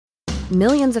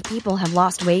Millions of people have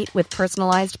lost weight with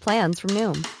personalized plans from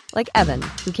Noom. Like Evan,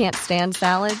 who can't stand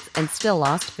salads and still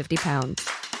lost 50 pounds.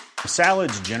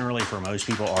 Salads generally for most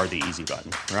people are the easy button,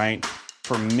 right?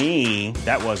 For me,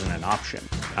 that wasn't an option.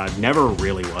 I never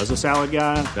really was a salad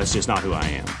guy. That's just not who I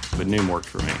am. But Noom worked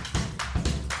for me.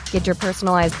 Get your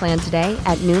personalized plan today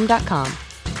at Noom.com.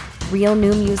 Real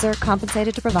Noom user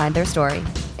compensated to provide their story.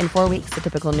 In 4 weeks, the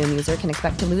typical Noom user can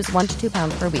expect to lose 1 to 2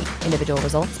 pounds per week. Individual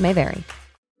results may vary.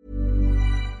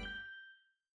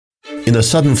 In a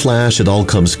sudden flash, it all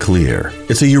comes clear.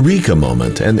 It's a eureka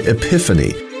moment, an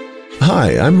epiphany.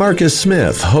 Hi, I'm Marcus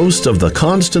Smith, host of the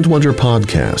Constant Wonder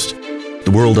podcast.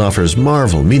 The world offers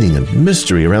marvel, meaning, and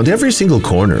mystery around every single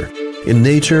corner. In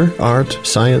nature, art,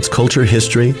 science, culture,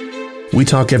 history, we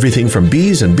talk everything from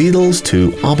bees and beetles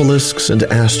to obelisks and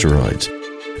asteroids.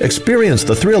 Experience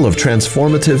the thrill of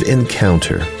transformative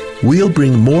encounter. We'll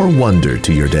bring more wonder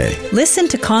to your day. Listen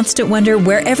to Constant Wonder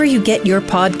wherever you get your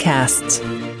podcasts.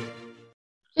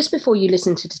 Just before you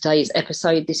listen to today's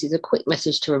episode, this is a quick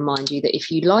message to remind you that if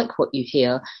you like what you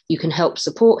hear, you can help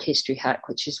support History Hack,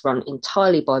 which is run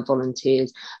entirely by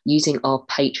volunteers, using our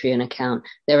Patreon account.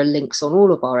 There are links on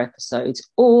all of our episodes,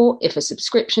 or if a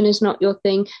subscription is not your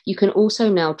thing, you can also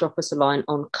now drop us a line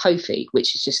on Ko-fi,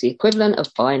 which is just the equivalent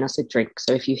of buying us a drink.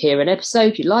 So if you hear an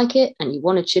episode, you like it, and you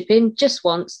want to chip in just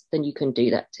once, then you can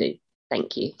do that too.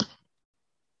 Thank you.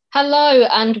 Hello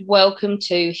and welcome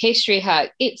to History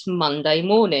Hack. It's Monday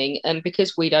morning, and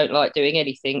because we don't like doing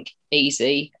anything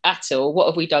easy at all, what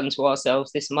have we done to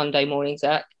ourselves this Monday morning,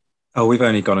 Zach? Oh, we've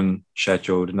only gone and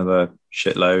scheduled another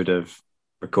shitload of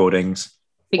recordings,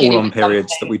 all on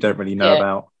periods that we don't really know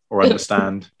about or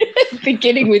understand.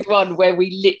 Beginning with one where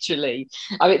we literally,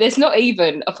 there's not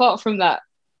even, apart from that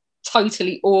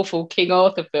totally awful King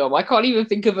Arthur film, I can't even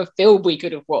think of a film we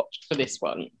could have watched for this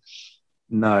one.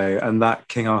 No, and that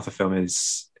King Arthur film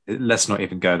is, let's not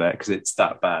even go there because it's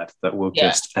that bad that we'll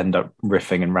just end up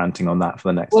riffing and ranting on that for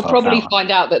the next We'll probably hour.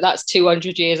 Find out that that's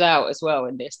 200 years out as well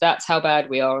in this. That's how bad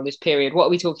we are on this period. What are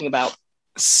we talking about?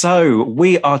 So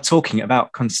we are talking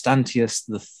about Constantius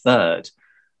III.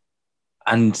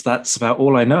 And that's about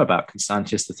all I know about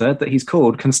Constantius III, that he's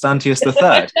called Constantius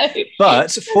III.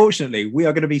 But fortunately, we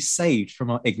are going to be saved from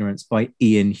our ignorance by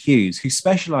Ian Hughes, who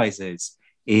specialises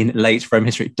in late Roman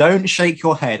history. Don't shake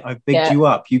your head. I've bigged you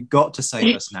up. You've got to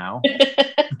save us now.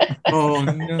 Oh,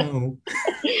 no.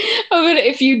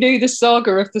 If you knew the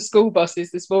saga of the school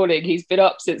buses this morning, he's been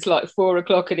up since like 4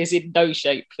 o'clock and is in no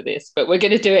shape for this. But we're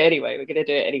going to do it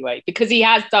anyway. Because he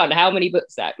has done how many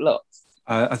books, Zach? Lots.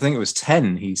 I think it was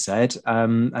 10, he said.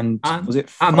 And was it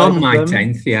 5 I'm on my them?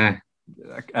 10th, yeah.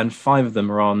 And 5 of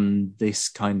them are on this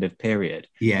kind of period.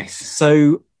 Yes.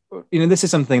 So, this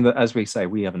is something that, as we say,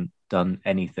 we haven't done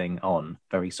anything on.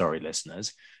 Very sorry,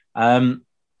 listeners.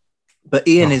 But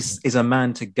Ian is a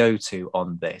man to go to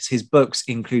on this. His books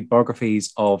include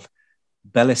biographies of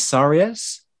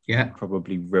Belisarius. Yeah.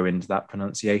 Probably ruined that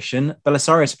pronunciation.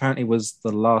 Belisarius apparently was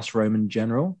the last Roman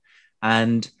general.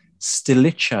 And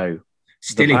Stilicho.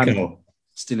 Stilicho.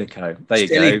 There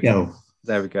you go.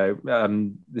 There we go.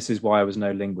 This is why I was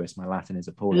no linguist. My Latin is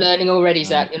appalling. Learning already,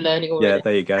 Zach. You're learning already. Yeah,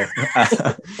 there you go.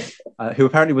 Who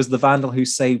apparently was the vandal who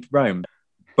saved Rome.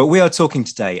 But we are talking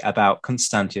today about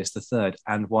Constantius III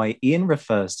and why Ian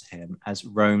refers to him as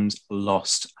Rome's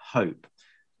lost hope,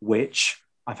 which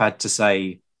I've had to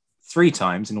say 3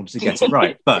 times in order to get it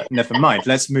right. But never mind.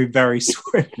 Let's move very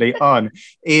swiftly on.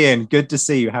 Ian, good to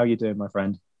see you. How are you doing, my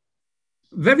friend?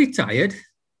 Very tired.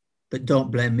 But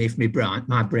don't blame me if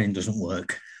my brain doesn't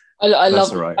work. I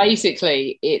love it.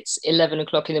 Basically, it's 11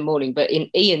 o'clock in the morning, but in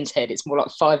Ian's head, it's more like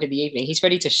 5 in the evening. He's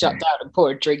ready to shut down and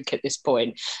pour a drink at this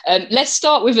point. Let's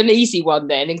start with an easy one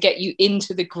then and get you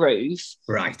into the groove.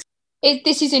 Right.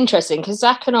 This is interesting because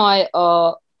Zach and I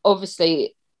are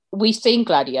obviously, we've seen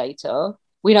Gladiator.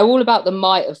 We know all about the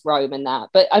might of Rome and that,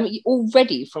 but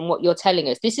already from what you're telling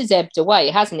us, this has ebbed away,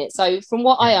 hasn't it? So from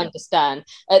what I understand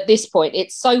at this point,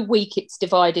 it's so weak, it's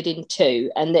divided in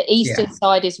 2, and the eastern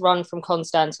side is run from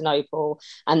Constantinople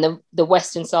and the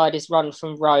western side is run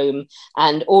from Rome,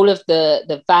 and all of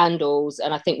the Vandals,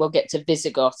 and I think we'll get to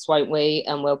Visigoths, won't we?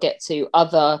 And we'll get to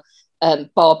other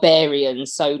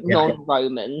barbarians, so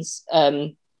non-Romans,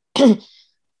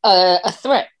 a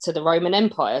threat to the Roman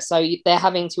Empire. So they're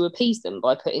having to appease them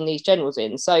by putting these generals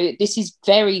in. So this is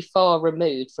very far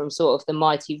removed from sort of the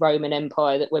mighty Roman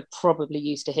Empire that we're probably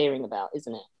used to hearing about,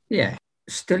 isn't it? Yeah.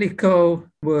 Stilicho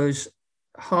was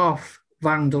half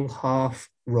Vandal, half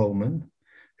Roman.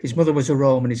 His mother was a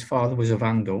Roman, his father was a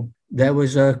Vandal. There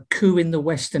was a coup in the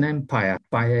Western Empire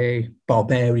by a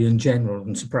barbarian general,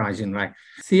 unsurprisingly.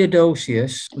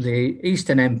 Theodosius, the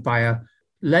Eastern Empire,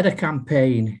 led a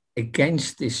campaign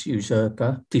against this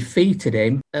usurper, defeated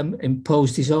him, and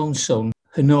imposed his own son,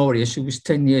 Honorius, who was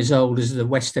 10 years old, as the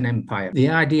Western Empire. The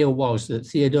idea was that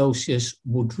Theodosius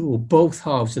would rule both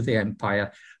halves of the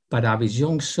empire, but have his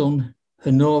young son,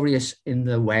 Honorius, in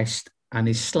the west and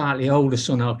his slightly older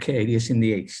son, Arcadius, in the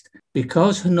east.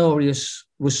 Because Honorius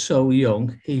was so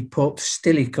young, he put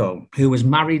Stilicho, who was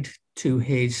married to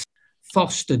his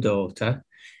foster daughter,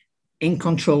 in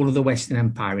control of the Western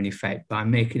Empire, in effect, by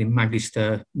making him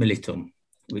Magister Militum,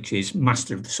 which is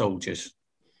master of the soldiers.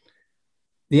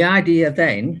 The idea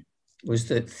then was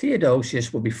that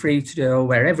Theodosius would be free to go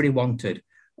wherever he wanted.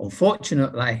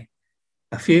 Unfortunately,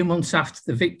 a few months after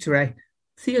the victory,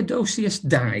 Theodosius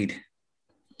died,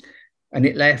 and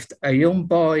it left a young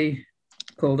boy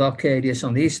called Arcadius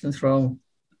on the eastern throne,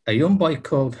 a young boy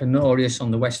called Honorius on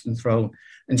the western throne,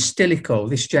 and Stilicho,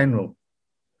 this general.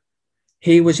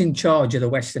 He was in charge of the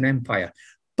Western Empire.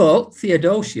 But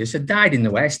Theodosius had died in the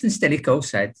west, and Stilicho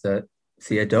said that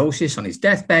Theodosius, on his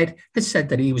deathbed, had said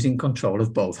that he was in control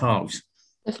of both halves.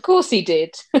 Of course he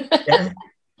did. Yeah.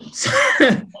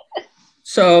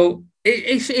 So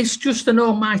it's just an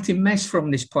almighty mess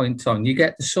from this point on. You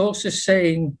get the sources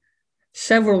saying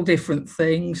several different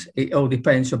things. It all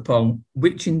depends upon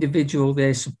which individual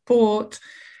they support.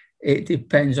 It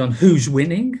depends on who's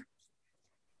winning.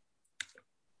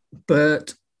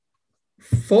 But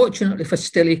fortunately for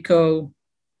Stilicho,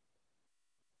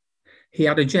 he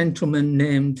had a gentleman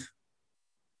named,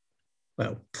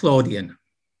 Claudian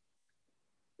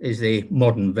is the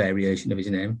modern variation of his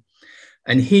name.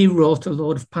 And he wrote a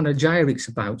load of panegyrics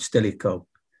about Stilicho.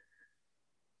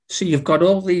 So you've got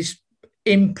all these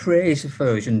in praise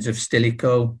versions of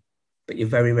Stilicho, but you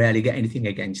very rarely get anything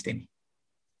against him.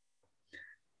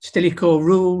 Stilicho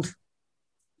ruled,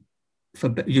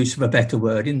 for use of a better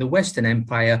word, in the Western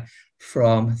Empire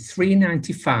from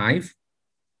 395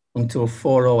 until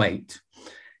 408.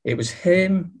 It was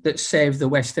him that saved the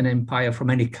Western Empire from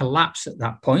any collapse at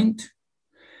that point.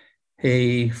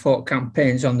 He fought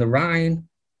campaigns on the Rhine.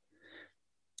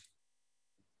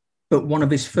 But one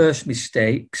of his first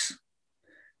mistakes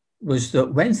was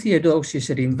that when Theodosius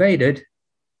had invaded,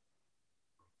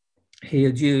 he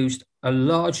had used a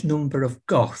large number of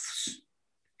Goths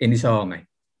in his army.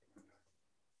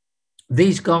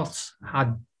 These Goths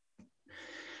had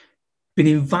been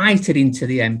invited into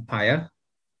the empire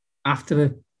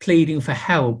after pleading for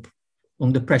help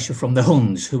under pressure from the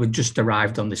Huns, who had just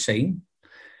arrived on the scene.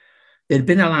 They'd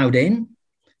been allowed in,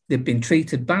 they'd been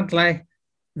treated badly,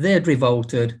 they had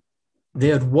revolted, they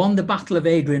had won the Battle of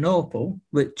Adrianople,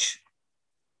 which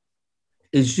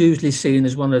is usually seen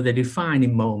as one of the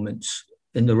defining moments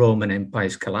in the Roman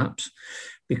Empire's collapse,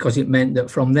 because it meant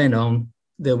that from then on,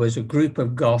 there was a group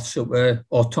of Goths that were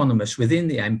autonomous within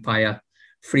the empire,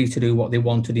 free to do what they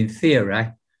wanted in theory,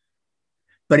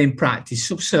 but in practice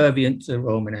subservient to the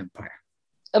Roman Empire.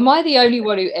 Am I the only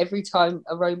one who, every time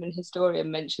a Roman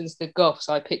historian mentions the Goths,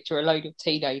 I picture a load of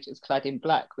teenagers clad in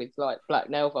black with like black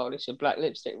nail varnish and black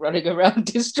lipstick running around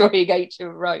destroying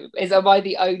ancient Rome? Am I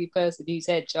the only person whose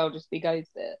head childishly goes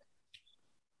there?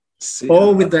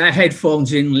 Or with their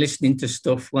headphones in, listening to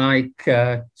stuff like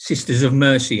Sisters of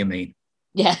Mercy, you mean?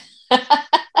 Yeah.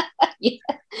 Yeah.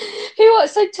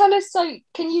 So tell us,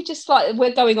 can you just,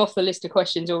 we're going off the list of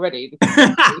questions already.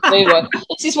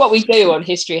 This is what we do on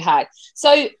History Hack.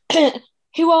 So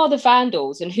who are the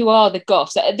Vandals and who are the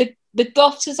Goths? The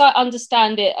Goths, as I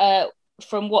understand it,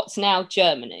 from what's now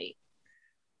Germany.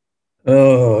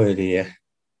 Oh dear.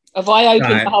 Have I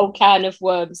opened a whole can of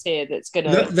worms here that's going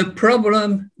to... The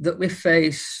problem that we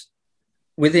face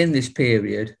within this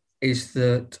period is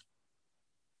that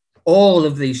all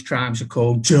of these tribes are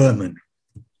called German.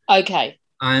 Okay.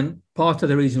 And part of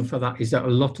the reason for that is that a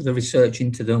lot of the research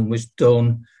into them was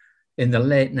done in the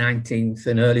late 19th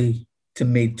and early to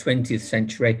mid 20th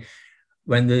century,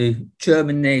 when the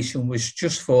German nation was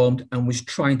just formed and was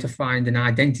trying to find an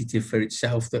identity for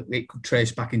itself that it could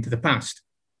trace back into the past.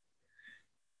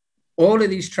 All of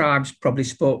these tribes probably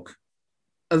spoke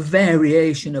a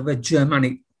variation of a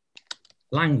Germanic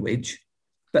language,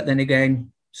 but then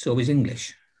again, so is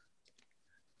English.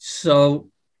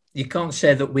 So you can't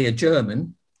say that we are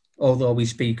German, although we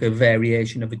speak a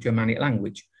variation of a Germanic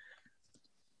language.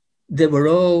 They were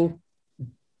all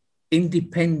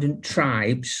independent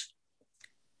tribes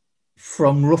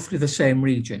from roughly the same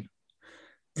region.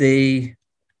 The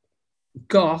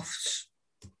Goths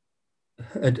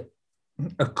had,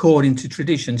 according to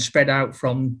tradition, spread out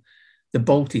from the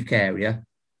Baltic area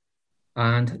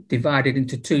and divided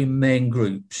into two main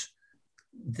groups.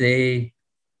 They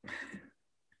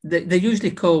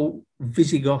usually call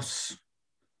Visigoths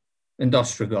and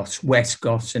Ostrogoths, West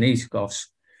Goths and East Goths.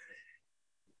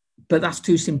 but that's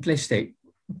too simplistic.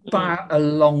 By a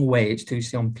long way, it's too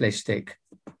simplistic.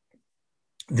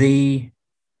 The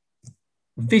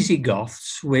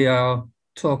Visigoths, we are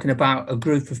talking about a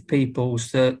group of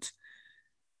peoples that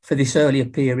for this earlier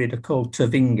period are called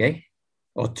Tuvingi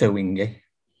or Tuwingi.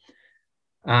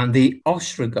 And the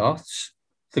Ostrogoths,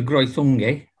 the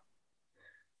Greuthungi.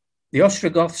 The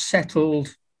Ostrogoths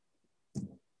settled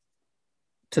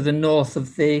to the north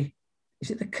of the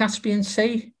Caspian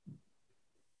Sea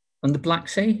and the Black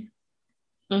Sea?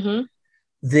 Mm-hmm.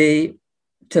 The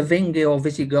Tuvingi or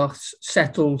Visigoths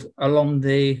settled along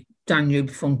the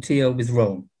Danube frontier with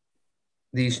Rome,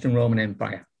 the Eastern Roman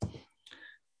Empire.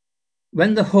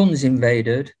 When the Huns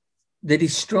invaded, they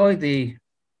destroyed the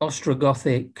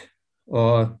Ostrogothic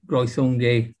or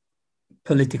Greuthungi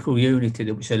political unity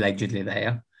that was allegedly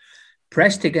there,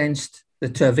 pressed against the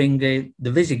Tuvingi,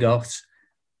 the Visigoths.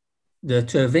 The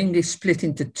Tuvingi split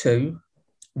into two.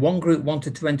 One group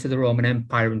wanted to enter the Roman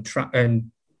Empire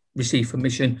and receive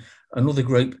permission. Another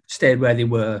group stayed where they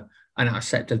were and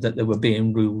accepted that they were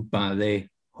being ruled by the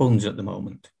Huns at the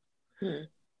moment.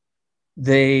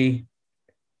 The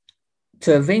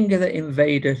Tuvingi that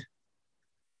invaded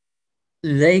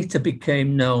later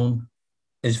became known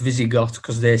as Visigoths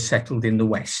because they settled in the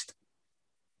west.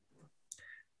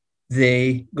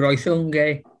 The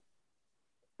Greuthungi,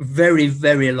 very,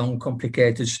 very long,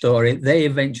 complicated story. They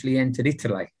eventually entered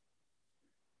Italy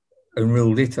and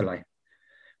ruled Italy.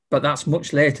 But that's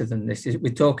much later than this.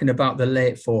 We're talking about the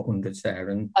late 400s there.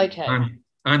 And okay.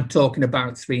 I'm talking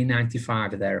about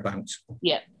 395 or thereabouts.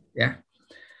 Yeah. Yeah.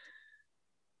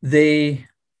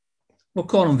 We'll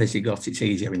call them Visigoths, it's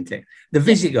easier, isn't it? The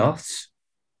Visigoths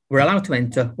were allowed to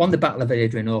enter, won the Battle of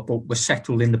Adrianople, were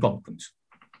settled in the Balkans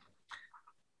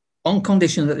on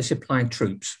condition that they supplied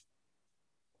troops.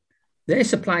 They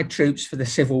supplied troops for the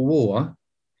Civil War,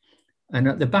 and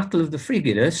at the Battle of the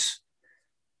Frigidus,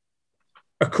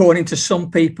 according to some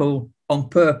people on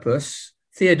purpose,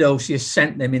 Theodosius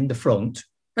sent them in the front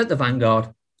at the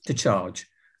vanguard to charge.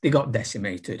 They got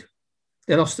decimated.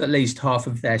 They lost at least half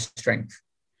of their strength.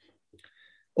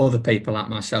 Other people like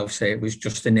myself say it was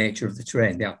just the nature of the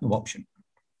terrain. They had no option.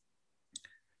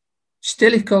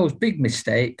 Stilicho's big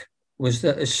mistake was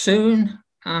that as soon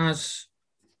as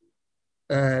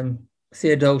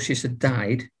Theodosius had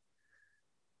died,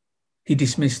 he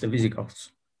dismissed the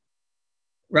Visigoths.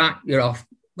 Right, you're off.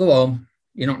 Go home.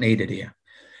 You're not needed here.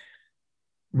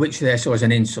 Which they saw as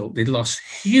an insult. They'd lost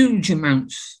huge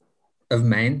amounts of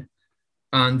men,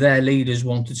 and their leaders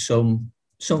wanted some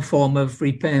form of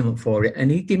repayment for it,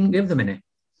 and he didn't give them any.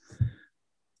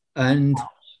 And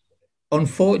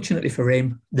unfortunately for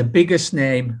him, the biggest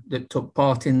name that took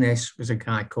part in this was a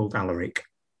guy called Alaric.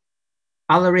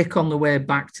 Alaric, on the way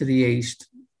back to the east,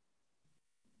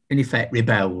 in effect,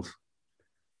 rebelled.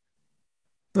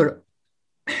 But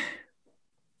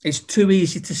it's too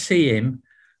easy to see him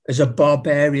as a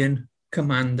barbarian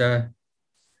commander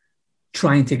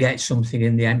trying to get something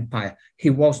in the empire. He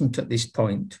wasn't at this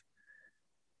point.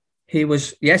 He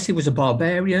was a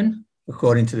barbarian,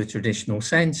 according to the traditional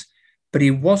sense, but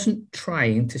he wasn't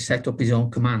trying to set up his own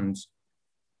commands,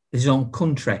 his own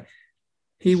country.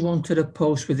 He wanted a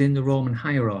post within the Roman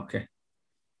hierarchy.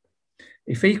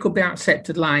 If he could be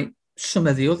accepted like some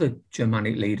of the other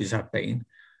Germanic leaders have been,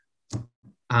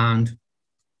 and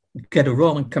get a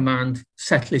Roman command,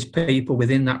 settle his people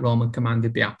within that Roman command,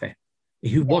 he'd be happy.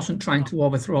 He wasn't trying to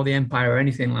overthrow the empire or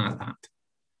anything like that.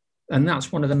 And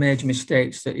that's one of the major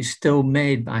mistakes that is still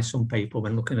made by some people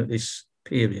when looking at this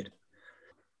period.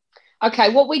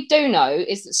 Okay, what we do know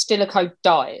is that Stilicho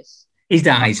dies. He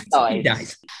dies.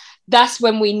 That's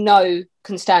when we know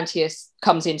Constantius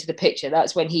comes into the picture.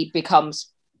 That's when he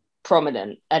becomes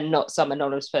prominent and not some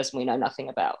anonymous person we know nothing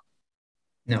about.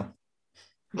 No.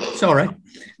 Sorry.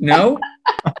 No.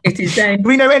 It is then. Do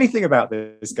we know anything about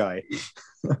this guy?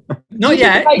 Not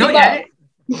yet. Not yet.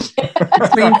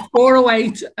 Between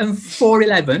 408 and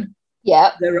 411,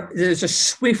 there's a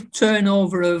swift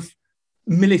turnover of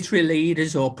military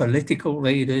leaders or political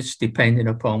leaders, depending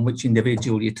upon which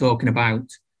individual you're talking about.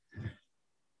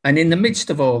 And in the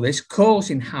midst of all this,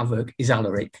 causing havoc is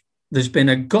Alaric. There's been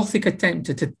a Gothic attempt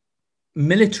at a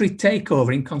military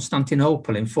takeover in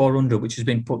Constantinople in 400, which has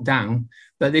been put down.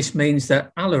 But this means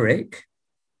that Alaric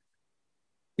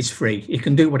is free. He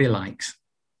can do what he likes.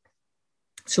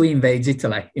 So he invades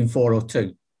Italy in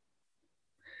 402.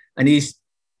 And he's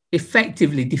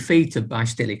effectively defeated by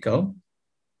Stilicho.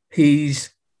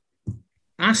 He's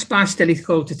asked by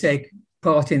Stilicho to take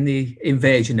part in the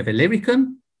invasion of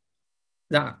Illyricum.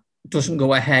 That doesn't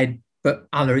go ahead, but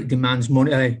Alaric demands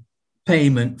money,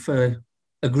 payment for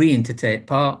agreeing to take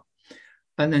part.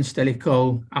 and then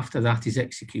Stilicho, after that, is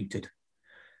executed.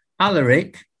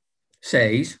 Alaric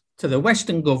says to the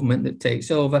Western government that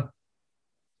takes over,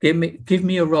 give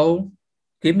me a role,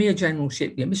 give me a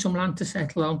generalship, give me some land to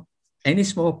settle on, any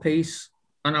small piece,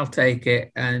 and I'll take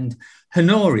it. And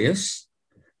Honorius,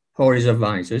 or his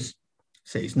advisors,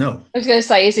 says no. I was going to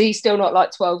say, is he still not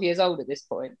like 12 years old at this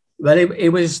point? Well, it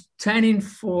was 10 in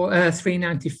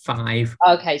 395.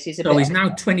 Okay, so he's now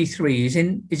 23. He's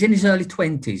in his early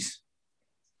 20s.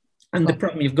 And the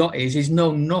problem you've got is he's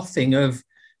known nothing of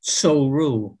sole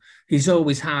rule. He's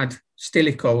always had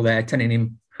Stilicho there telling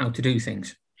him how to do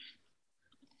things.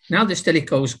 Now that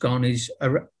Stilicho's gone, he's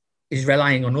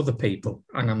relying on other people.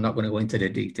 And I'm not going to go into the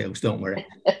details, don't worry.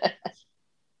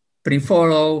 But in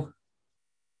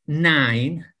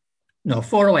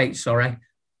 408,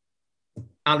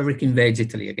 Alaric invades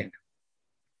Italy again.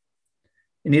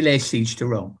 And he lays siege to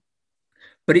Rome.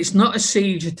 But it's not a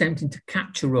siege attempting to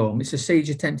capture Rome. It's a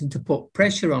siege attempting to put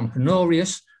pressure on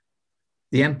Honorius.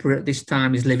 The emperor at this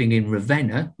time is living in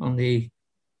Ravenna on the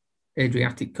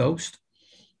Adriatic coast.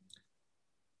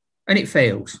 And it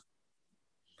fails.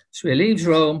 So he leaves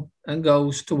Rome and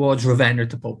goes towards Ravenna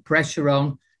to put pressure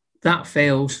on. That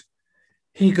fails.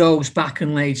 He goes back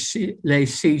and lays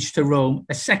siege to Rome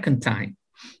a second time.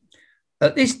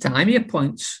 At this time, he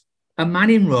appoints a man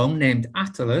in Rome named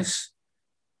Attalus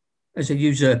as a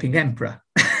usurping emperor.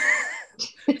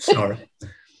 Sorry.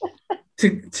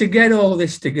 To get all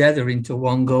this together into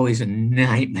one go is a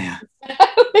nightmare.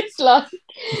 It's like,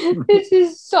 this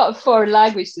is sort of foreign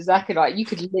language to Zach and I. You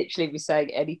could literally be saying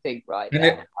anything right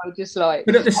now. I'm just like,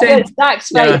 but at the same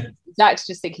Zach's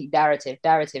just thinking narrative.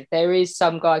 There is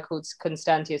some guy called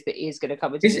Constantius that is going to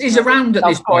come into He's around at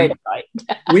this point. Right?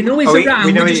 We know he's around.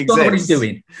 We just don't know what he's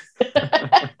doing.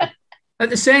 At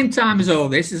the same time as all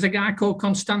this, there's a guy called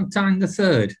Constantine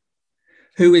III,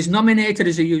 who is nominated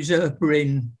as a usurper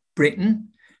in Britain,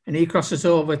 and he crosses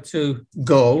over to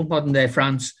Gaul, modern-day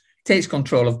France, takes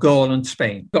control of Gaul and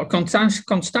Spain. You've got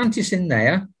Constantius in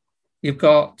there, you've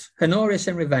got Honorius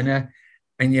in Ravenna,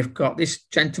 and you've got this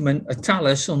gentleman,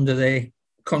 Attalus, under the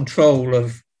control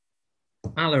of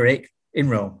Alaric in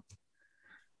Rome.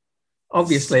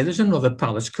 Obviously, there's another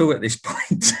palace coup at this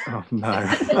point. Oh,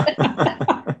 no.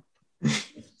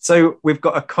 So we've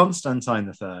got a Constantine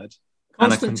III.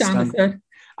 Constantine III.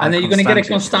 And then you're going to get a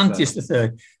Constantius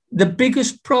III. The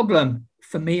biggest problem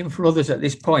for me and for others at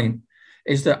this point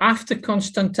is that after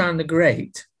Constantine the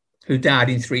Great, who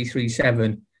died in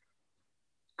 337,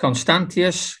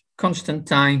 Constantius,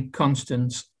 Constantine,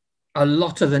 Constans, a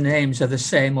lot of the names are the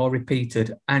same or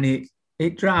repeated, and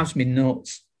it drives me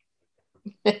nuts.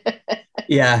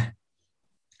 Yeah.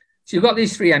 So you've got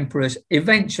these three emperors.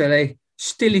 Eventually,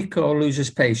 Stilicho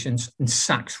loses patience and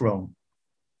sacks Rome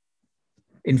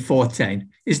in 410.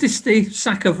 Is this the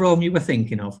sack of Rome you were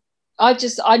thinking of? I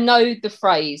know the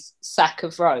phrase sack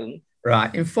of Rome.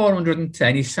 Right. In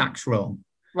 410, he sacks Rome.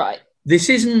 Right. This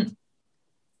isn't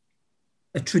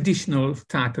a traditional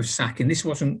type of sacking. This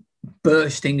wasn't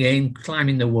bursting in,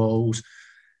 climbing the walls,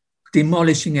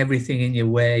 demolishing everything in your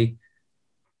way.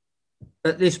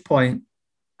 At this point,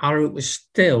 Alaric was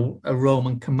still a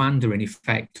Roman commander in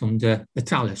effect under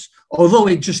Attalus. Although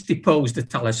he just deposed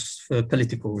Attalus for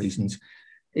political reasons,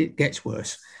 it gets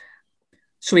worse.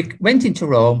 So he went into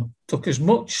Rome, took as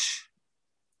much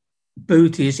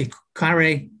booty as he could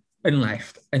carry and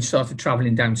left, and started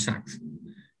travelling down south.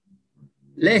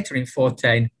 Later in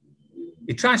 410,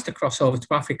 he tries to cross over to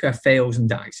Africa, fails and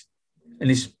dies. And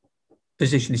his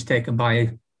position is taken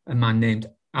by a man named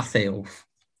Athaeulf.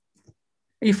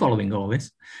 Are you following all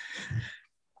this?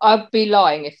 I'd be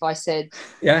lying if I said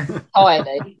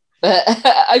entirely. But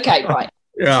okay, right.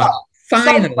 Yeah.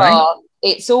 Finally. So far,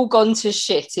 it's all gone to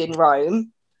shit in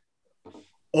Rome.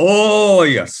 Oh,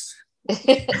 yes.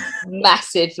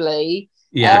 Massively.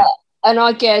 Yeah. And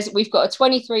I guess we've got a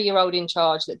 23-year-old in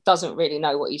charge that doesn't really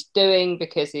know what he's doing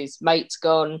because his mate's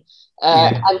gone.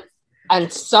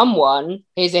 And someone,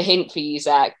 here's a hint for you,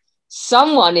 Zach,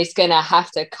 someone is going to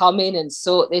have to come in and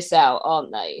sort this out,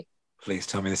 aren't they? Please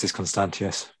tell me this is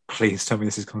Constantius. Please tell me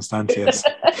this is Constantius.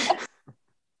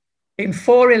 In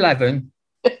 411,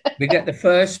 we get the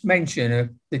first mention of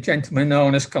the gentleman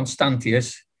known as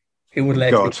Constantius, who would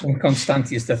later become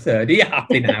Constantius III. Are you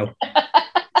happy now?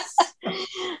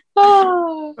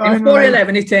 In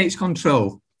 411, he takes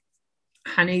control.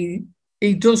 And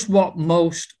he does what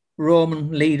most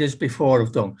Roman leaders before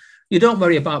have done. You don't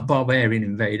worry about barbarian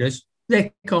invaders.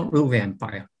 They can't rule the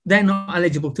empire. They're not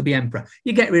eligible to be emperor.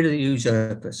 You get rid of the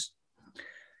usurpers.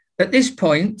 At this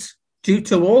point, due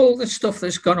to all the stuff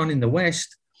that's gone on in the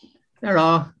West, there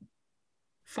are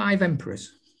 5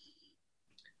 emperors.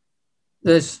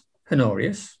 There's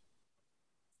Honorius.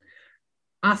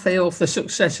 Athaeus, the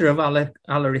successor of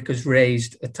Alaric, has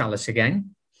raised Attalus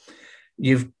again.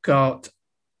 You've got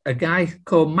a guy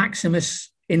called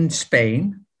Maximus in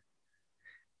Spain.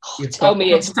 Tell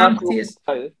me it's Constantius.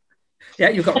 Yeah,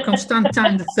 you've got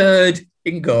Constantine III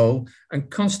in Gaul and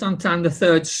Constantine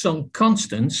III's son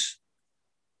Constans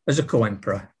as a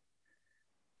co-emperor.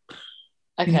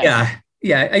 Okay.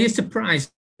 Yeah. Are you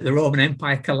surprised that the Roman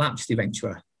Empire collapsed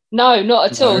eventually? No,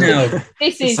 not at all. No.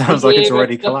 This is sounds the like year it's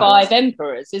already of the collapsed. 5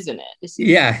 emperors, isn't it?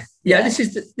 Yeah.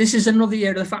 This is another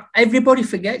year of the fact. Everybody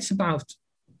forgets about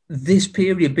this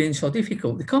period being so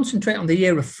difficult. They concentrate on the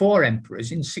year of 4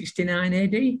 emperors in 69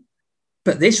 AD.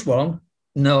 But this one,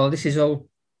 no, this is all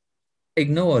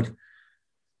ignored.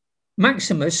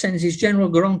 Maximus sends his general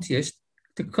Gerontius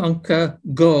to conquer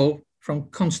Gaul from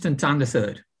Constantine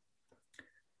III.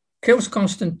 Kills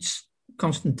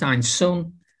Constantine's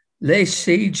son, lays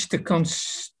siege to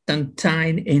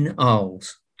Constantine in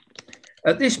Arles.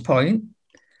 At this point,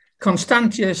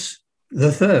 Constantius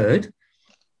III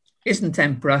isn't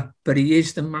emperor, but he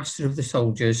is the master of the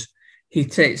soldiers. He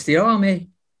takes the army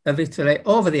of Italy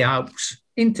over the Alps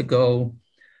into Gaul,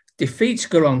 defeats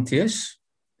Gerontius.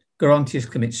 Gerontius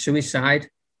commits suicide,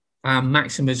 and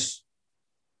Maximus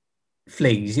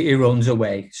flees. He runs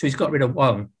away. So he's got rid of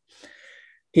one.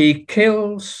 He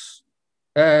kills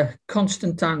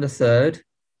Constantine III.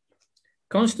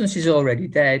 Constans is already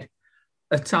dead.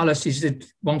 Attalus is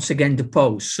once again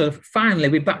deposed. So finally,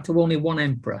 we're back to only one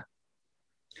emperor,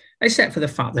 except for the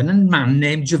fact that a man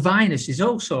named Jovinus is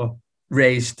also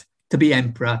raised to be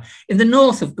emperor in the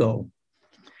north of Gaul.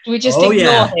 Do we just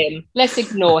ignore him? Let's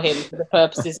ignore him for the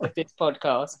purposes of this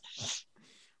podcast.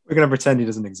 We're going to pretend he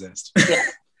doesn't exist. Yeah.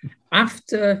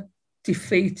 After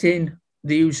defeating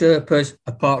the usurpers,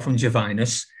 apart from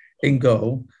Jovinus, in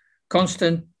Gaul,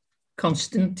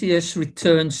 Constantius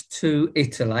returns to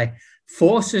Italy,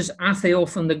 forces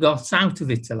Athaeus and the Goths out of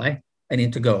Italy and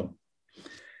into Gaul.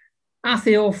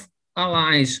 Athaeus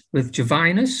allies with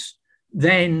Jovinus,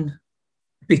 then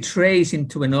betrays him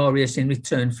to Honorius in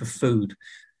return for food.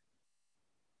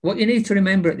 What you need to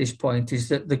remember at this point is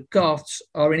that the Goths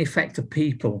are in effect a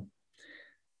people.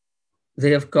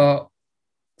 They have got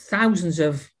thousands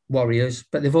of warriors,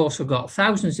 but they've also got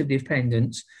thousands of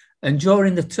dependents. And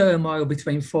during the turmoil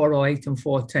between 408 and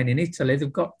 410 in Italy,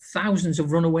 they've got thousands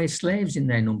of runaway slaves in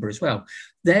their number as well.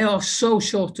 They are so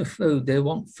short of food, they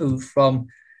want food from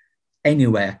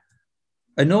anywhere.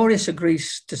 Honorius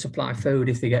agrees to supply food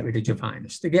if they get rid of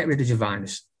Jovinus. They get rid of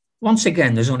Jovinus. Once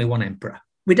again, there's only one emperor.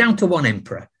 We're down to one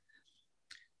emperor.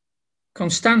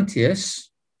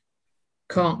 Constantius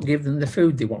can't give them the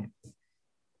food they want,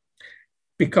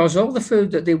 because all the food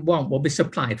that they want will be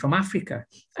supplied from Africa.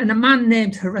 And a man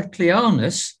named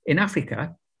Heraclianus in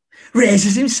Africa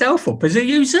raises himself up as a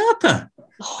usurper.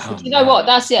 Do you know what?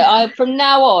 That's it. From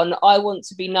now on, I want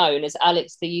to be known as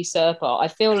Alex the Usurper. I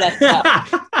feel left out.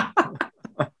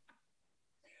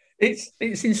 It's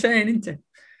insane, isn't it?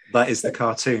 That is the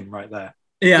cartoon right there.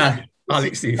 Yeah,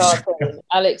 Alex the Usurper.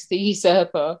 Alex the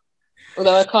Usurper.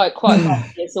 Although I quite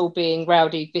like it's all being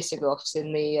rowdy Visigoths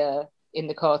in the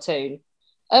cartoon.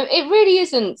 It really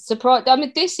isn't surprising. I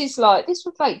mean, this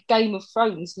would make Game of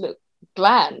Thrones look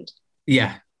bland.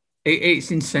 Yeah,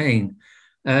 it's insane.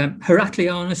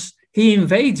 Heraclianus, he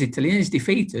invades Italy and is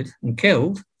defeated and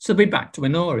killed, so be back to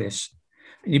Honorius.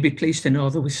 And you'd be pleased to know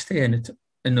that we're staying at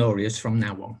Honorius from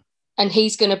now on. And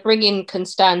he's going to bring in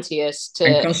Constantius to...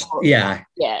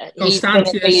 He's going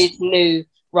to be his new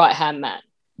right-hand man.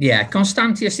 Yeah,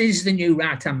 Constantius is the new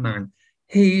right-hand man.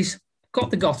 He's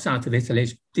got the Goths out of Italy,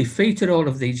 he's defeated all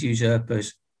of these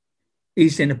usurpers.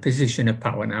 He's in a position of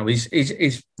power now.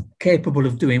 He's capable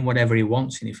of doing whatever he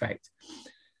wants, in effect.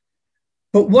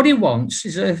 But what he wants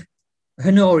is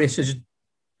Honorius'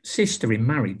 sister in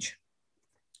marriage.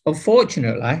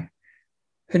 Unfortunately,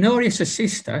 Honorius'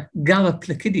 sister, Galla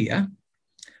Placidia,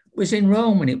 was in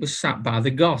Rome when it was sacked by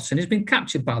the Goths and has been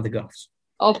captured by the Goths.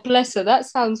 Oh, bless her. That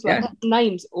sounds like that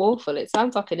name's awful. It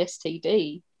sounds like an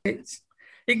STD.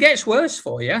 It gets worse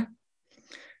for you.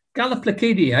 Galla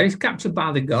Placidia is captured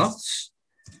by the Goths,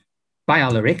 by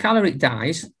Alaric. Alaric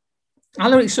dies.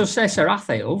 Alaric's successor,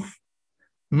 Athaeus,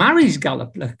 marries Galla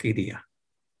Placidia.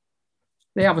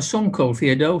 They have a son called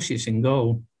Theodosius in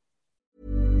Gaul.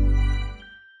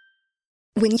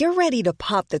 When you're ready to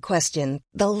pop the question,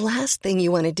 the last thing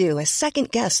you want to do is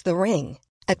second-guess the ring.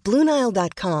 At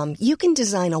BlueNile.com, you can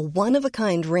design a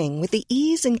one-of-a-kind ring with the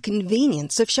ease and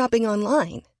convenience of shopping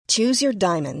online. Choose your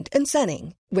diamond and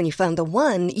setting. When you find the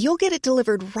one, you'll get it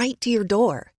delivered right to your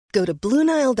door. Go to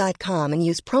BlueNile.com and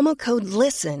use promo code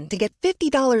LISTEN to get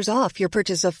 $50 off your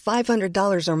purchase of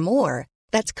 $500 or more.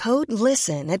 That's code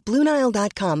LISTEN at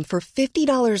BlueNile.com for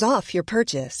 $50 off your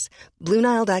purchase.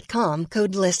 BlueNile.com,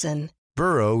 code LISTEN.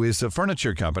 Burrow is a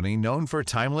furniture company known for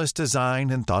timeless design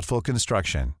and thoughtful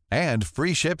construction, and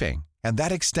free shipping, and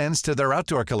that extends to their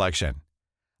outdoor collection.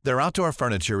 Their outdoor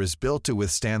furniture is built to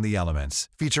withstand the elements,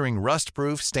 featuring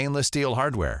rust-proof stainless steel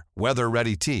hardware,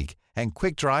 weather-ready teak, and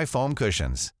quick-dry foam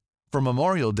cushions. For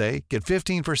Memorial Day, get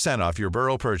 15% off your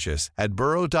Burrow purchase at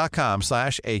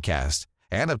burrow.com/ACAST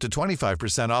and up to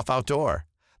 25% off outdoor.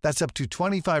 That's up to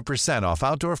 25% off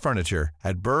outdoor furniture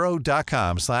at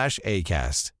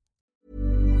burrow.com/ACAST.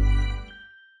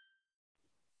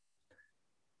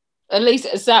 At least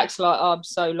Zach's like, oh, I'm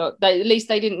so locked. At least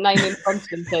they didn't name him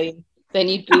Constantine. Then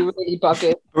you'd be really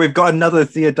buggered. We've got another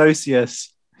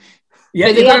Theodosius. Yeah,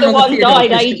 but the other one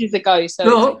died ages ago,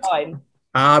 so it's fine.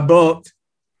 But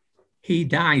he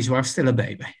dies while still a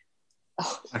baby.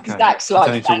 Oh, okay. Zach's like,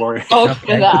 don't need to worry. For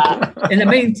that. In the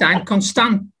meantime,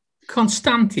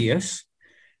 Constantius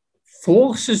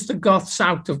forces the Goths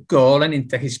out of Gaul and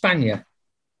into Hispania.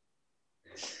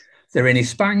 They're in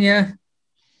Hispania.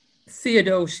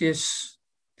 Theodosius,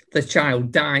 the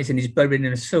child, dies and is buried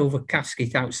in a silver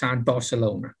casket outside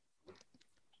Barcelona.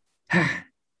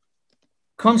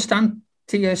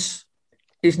 Constantius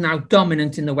is now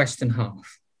dominant in the western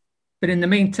half. But in the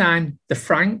meantime, the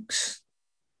Franks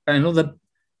and other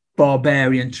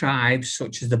barbarian tribes,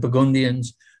 such as the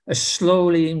Burgundians, are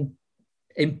slowly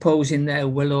imposing their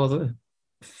will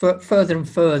further and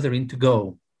further into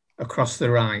Gaul, across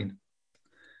the Rhine.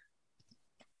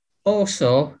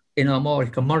 Also, in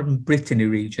Armorica, modern Brittany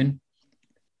region,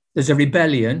 there's a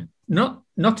rebellion, not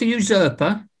a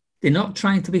usurper. They're not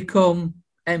trying to become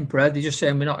emperor. They're just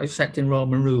saying we're not accepting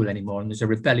Roman rule anymore. And there's a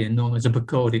rebellion known as a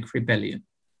Bucolic rebellion.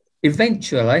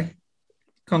 Eventually,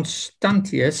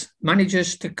 Constantius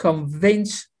manages to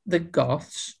convince the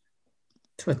Goths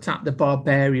to attack the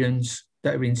barbarians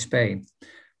that are in Spain.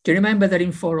 Do you remember that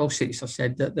in 406 I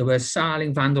said that there were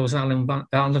Sarling Vandals,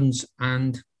 Alans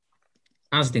and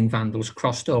Asding Vandals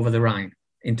crossed over the Rhine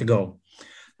into Gaul?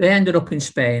 They ended up in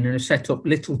Spain and have set up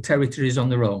little territories on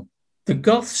their own. The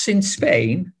Goths in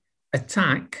Spain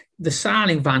attack the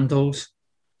Sarling Vandals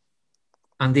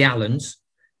and the Alans,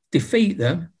 defeat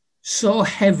them so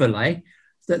heavily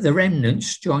that the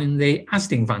remnants join the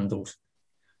Asding Vandals.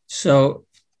 So,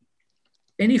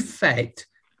 in effect,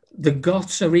 the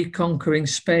Goths are reconquering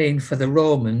Spain for the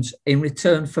Romans in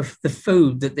return for the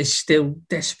food that they still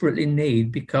desperately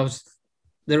need because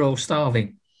they're all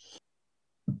starving.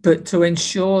 But to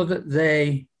ensure that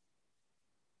they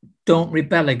don't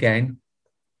rebel again,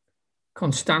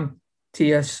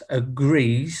 Constantius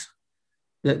agrees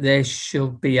that they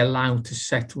should be allowed to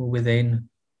settle within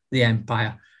the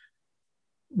empire,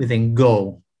 within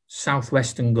Gaul,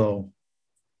 southwestern Gaul,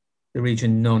 the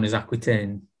region known as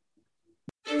Aquitaine.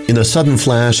 In a sudden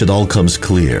flash, it all comes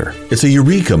clear. It's a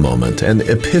eureka moment, an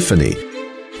epiphany.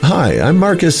 Hi, I'm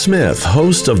Marcus Smith,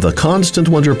 host of the Constant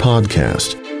Wonder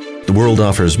podcast. The world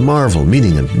offers marvel,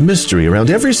 meaning, and mystery around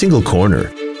every single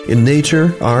corner. In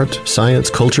nature, art, science,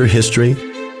 culture, history,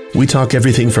 we talk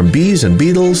everything from bees and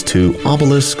beetles to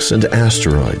obelisks and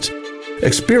asteroids.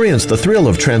 Experience the thrill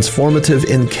of transformative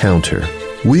encounter.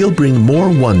 We'll bring more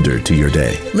wonder to your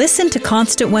day. Listen to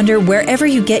Constant Wonder wherever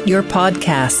you get your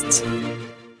podcasts.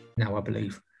 Now, I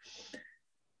believe.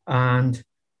 And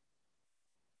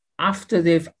after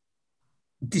they've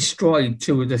destroyed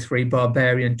 2 of the 3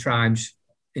 barbarian tribes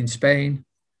in Spain,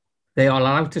 they are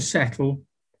allowed to settle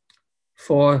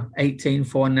 418,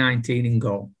 419 in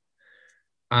Gaul.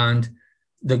 And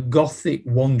the Gothic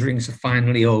wanderings are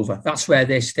finally over. That's where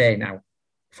they stay now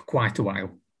for quite a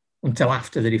while, until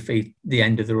after they defeat the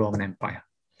end of the Roman Empire.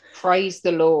 Praise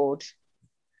the Lord.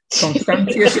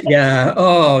 Constantius, yeah.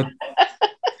 Oh,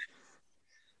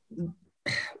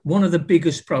 one of the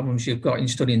biggest problems you've got in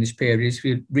studying this period is if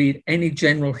you read any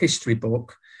general history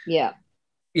book,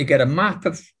 you get a map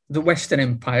of the Western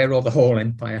Empire or the whole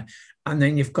empire, and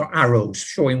then you've got arrows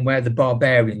showing where the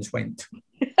barbarians went.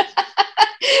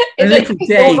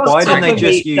 Why don't they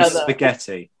just use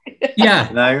spaghetti? Yeah.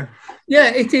 No?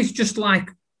 Yeah, it is just like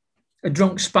a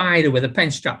drunk spider with a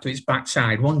pen strapped to its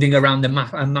backside, wandering around a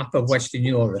map of Western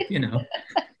Europe, you know.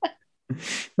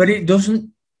 But it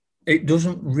doesn't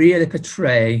really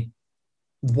portray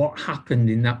what happened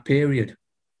in that period.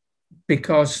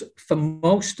 Because for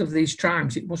most of these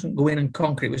tribes, it wasn't go in and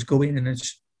conquer, it was go in and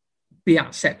be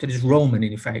accepted as Roman,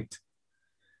 in effect,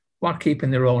 while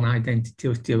keeping their own identity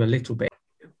a little bit.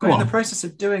 But in the process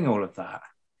of doing all of that,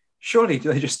 surely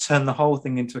they just turn the whole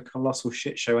thing into a colossal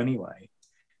shit show anyway.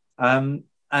 And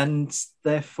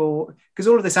therefore, because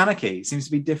all of this anarchy seems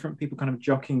to be different people kind of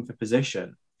jockeying for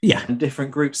position. Yeah. And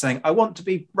different groups saying, I want to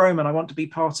be Roman, I want to be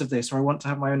part of this, or I want to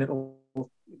have my own little,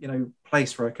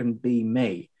 place where I can be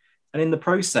me. And in the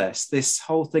process, this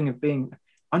whole thing of being,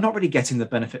 I'm not really getting the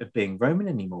benefit of being Roman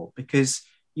anymore, because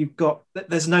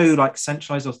there's no like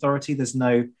centralized authority. There's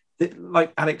no,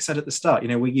 like Alex said at the start,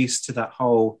 we're used to that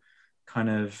whole kind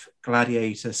of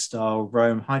gladiator style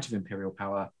Rome, height of imperial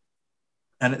power.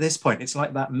 And at this point, it's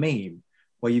like that meme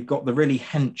where you've got the really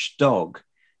hench dog,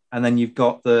 and then you've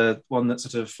got the one that's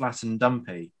sort of flat and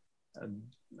dumpy. And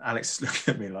Alex is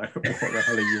looking at me like, what the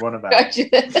hell are you on about?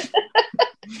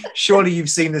 Surely you've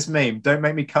seen this meme. Don't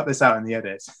make me cut this out in the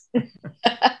edit.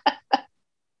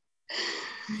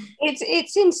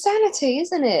 It's insanity,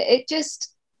 isn't it?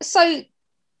 So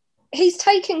he's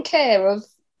taken care of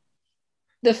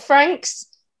the Franks,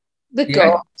 the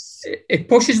Goths. It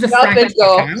pushes the Franks back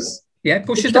out. Yeah, it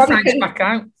pushes the Franks back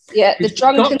out. Yeah, the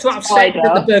drunken got to upset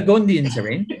that the Burgundians are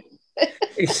in.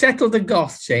 He's settled the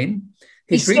Goths in.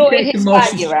 He's retaken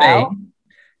most of Spain.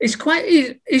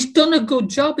 He's done a good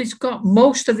job. He's got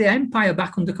most of the empire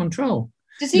back under control.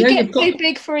 Does he get too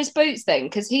big for his boots then?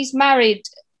 Because he's married,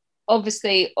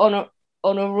 obviously, on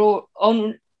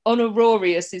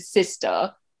Honorius'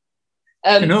 sister.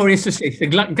 Honorius' sister,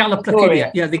 Galla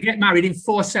Placidia. Yeah, they get married in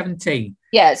 417.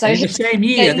 Yeah, so in the same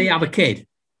year they have a kid.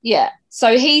 Yeah,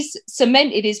 so he's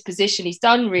cemented his position. He's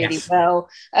done really well.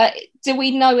 Do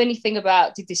we know anything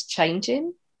about, did this change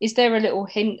him? Is there a little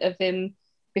hint of him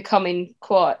becoming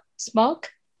quite smug?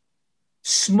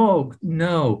 Smug?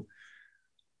 No.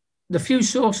 The few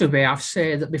sources we have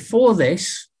say that before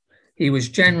this, he was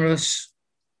generous,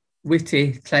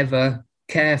 witty, clever,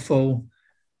 careful,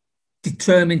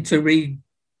 determined to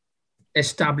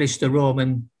re-establish the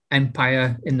Roman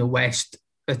Empire in the West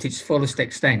at its fullest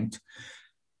extent.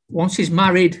 Once he's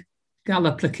married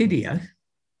Galla Placidia,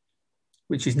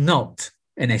 which is not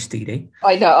an STD.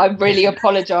 I know, I really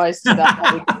apologise to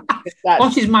that.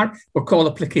 Once he's married, we'll call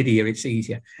her Placidia, it's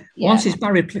easier. Yeah. Once he's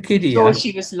married Placidia... Oh,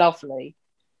 she was lovely.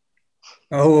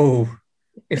 Oh,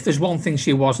 if there's one thing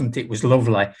she wasn't, it was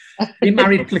lovely. He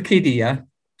married Placidia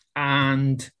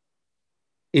and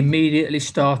immediately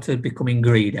started becoming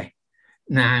greedy.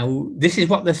 Now, this is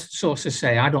what the sources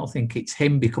say. I don't think it's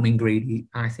him becoming greedy.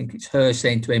 I think it's her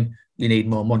saying to him, you need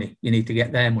more money. You need to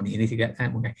get their money. You need to get their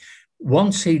money.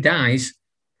 Once he dies,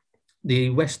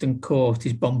 the Western court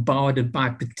is bombarded by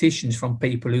petitions from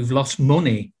people who've lost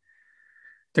money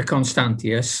to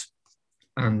Constantius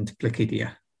and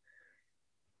Placidia.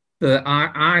 But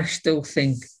I still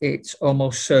think it's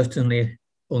almost certainly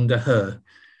under her.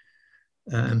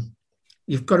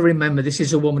 You've got to remember, this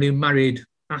is a woman who married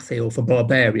Athiel, a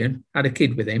barbarian, had a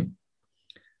kid with him.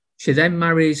 She then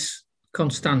marries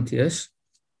Constantius,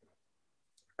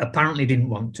 apparently didn't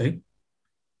want to.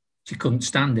 She couldn't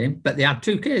stand him, but they had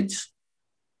 2 kids.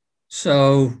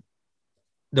 So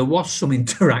there was some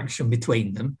interaction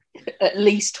between them. At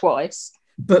least twice.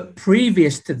 But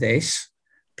previous to this,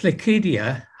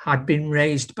 Placidia had been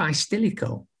raised by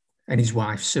Stilicho and his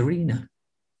wife, Serena.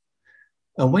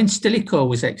 And when Stilicho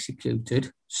was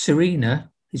executed, Serena,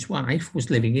 his wife, was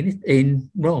living in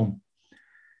Rome.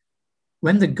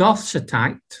 When the Goths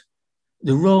attacked,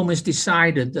 the Romans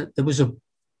decided that there was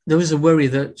a worry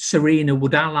that Serena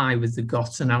would ally with the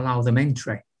Goths and allow them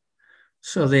entry.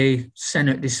 So the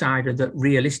Senate decided that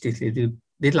realistically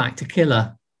they'd like to kill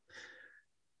her.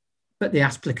 But they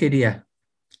asked Placidia,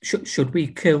 should we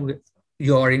kill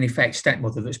your, in effect,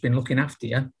 stepmother that's been looking after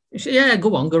you? She said, yeah,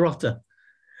 go on, Garrotta.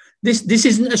 This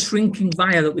isn't a shrinking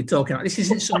vial that we're talking about. This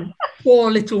isn't some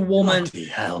poor little woman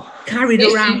carried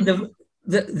around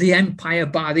the empire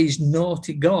by these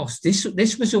naughty Goths.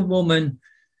 This was a woman.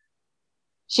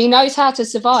 She knows how to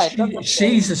survive.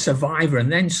 She's a survivor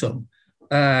and then some.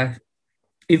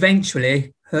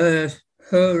 Eventually, her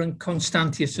and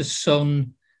Constantius'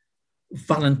 son,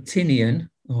 Valentinian,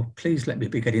 oh, please let me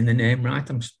be getting the name right.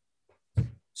 I'm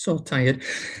so tired.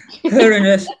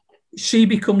 She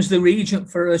becomes the regent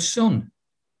for her son.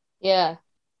 Yeah.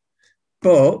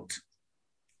 But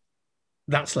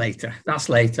that's later. At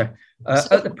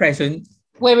the present...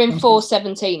 We're in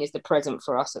 417 is the present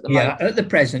for us at the moment. Yeah, at the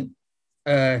present,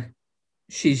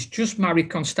 she's just married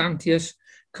Constantius.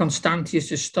 Constantius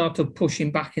has started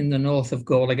pushing back in the north of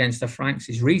Gaul against the Franks.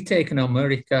 He's retaken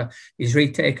America. He's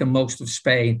retaken most of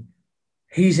Spain.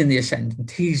 He's in the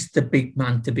ascendant. He's the big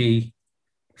man to be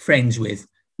friends with.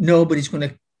 Nobody's going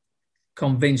to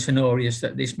convince Honorius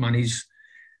that this man is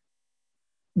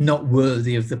not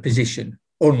worthy of the position,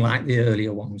 unlike the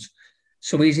earlier ones.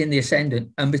 So he's in the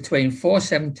ascendant. And between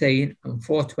 417 and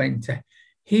 420,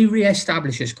 he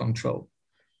re-establishes control.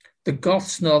 The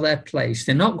Goths know their place.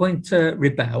 They're not going to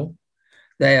rebel.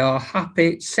 They are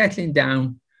happy settling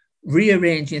down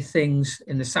rearranging things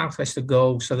in the southwest of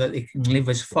Gaul so that they can live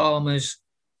as farmers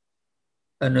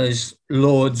and as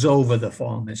lords over the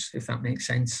farmers, if that makes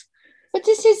sense. But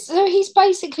so he's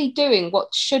basically doing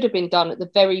what should have been done at the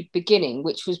very beginning,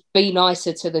 which was be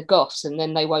nicer to the Goths and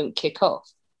then they won't kick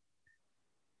off.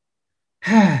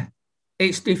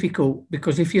 It's difficult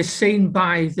because if you're seen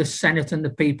by the Senate and the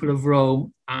people of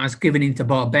Rome as giving in to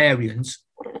barbarians,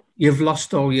 you've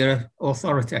lost all your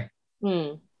authority.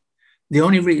 Mm. The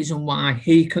only reason why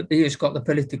he has got the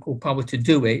political power to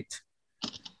do it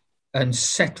and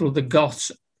settle the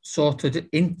Goths sorted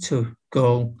into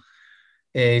Gaul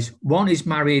is, one, he's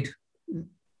married.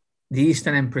 The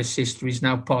Eastern Emperor's sister is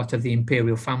now part of the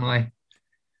imperial family.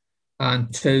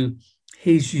 And two,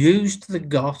 he's used the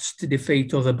Goths to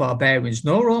defeat other barbarians.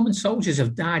 No Roman soldiers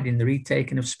have died in the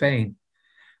retaking of Spain.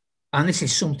 And this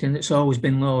is something that's always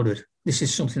been lauded. This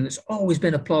is something that's always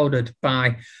been applauded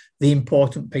by the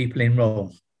important people in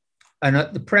Rome. And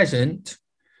at the present,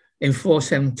 in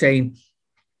 417,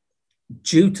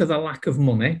 due to the lack of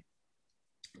money,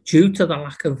 due to the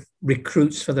lack of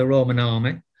recruits for the Roman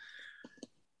army,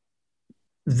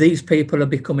 these people are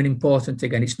becoming important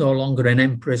again. It's no longer an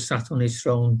emperor sat on his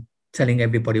throne telling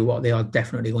everybody what they are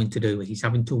definitely going to do. He's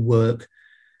having to work.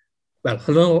 Well,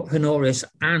 Honorius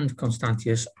and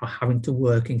Constantius are having to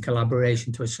work in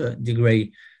collaboration to a certain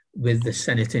degree with the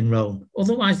Senate in Rome.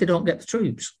 Otherwise, they don't get the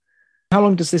troops. How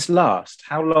long does this last?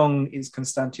 How long is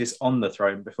Constantius on the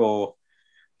throne before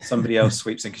somebody else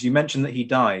sweeps in? Because you mentioned that he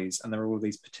dies and there are all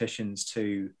these petitions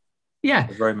to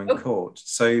the Roman court.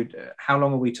 So how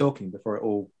long are we talking before it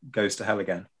all goes to hell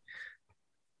again?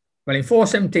 Well, in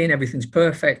 417, everything's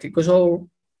perfect. It goes all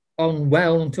on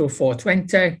well until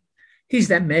 420. He's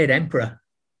then made emperor.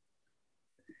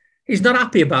 He's not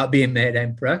happy about being made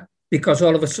emperor because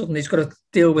all of a sudden he's got to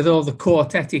deal with all the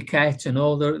court etiquette and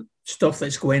all the stuff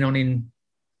that's going on in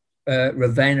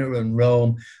Ravenna and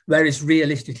Rome, whereas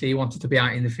realistically he wanted to be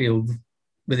out in the field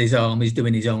with his armies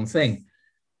doing his own thing.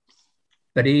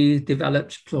 But he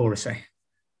develops pleurisy.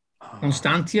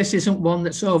 Constantius isn't one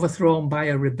that's overthrown by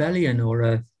a rebellion or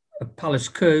a palace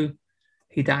coup.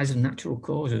 He dies of natural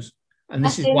causes. And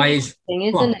this is why he's...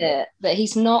 Isn't it? That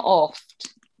he's not off.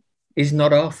 He's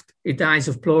not off. He dies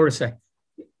of pleurisy.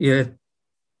 Yeah.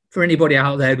 For anybody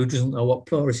out there who doesn't know what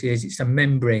pleurisy is, it's a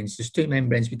membrane. There's two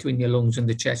membranes between your lungs and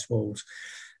the chest walls.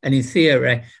 And in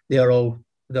theory, they're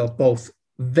both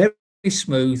very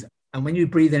smooth. And when you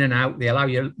breathe in and out, they allow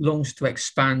your lungs to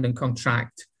expand and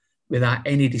contract without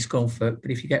any discomfort.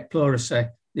 But if you get pleurisy,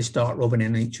 they start rubbing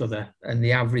in each other. And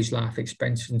the average life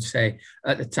expectancy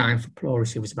at the time for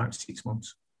pleurisy was about 6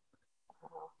 months.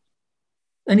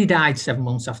 And he died 7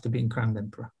 months after being crowned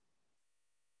emperor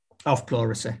of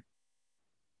pleurisy.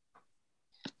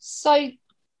 So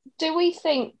do we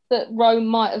think that Rome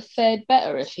might have fared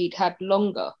better if he'd had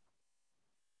longer?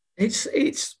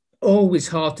 It's always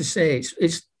hard to say.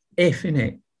 It's if,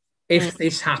 innit? If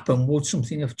this happened, would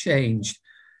something have changed?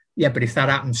 Yeah, but if that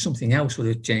happened, something else would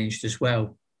have changed as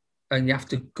well. And you have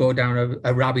to go down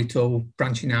a rabbit hole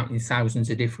branching out in thousands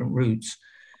of different routes.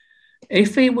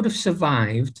 If he would have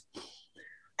survived,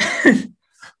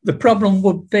 the problem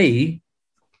would be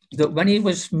that when he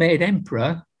was made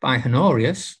emperor by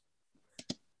Honorius,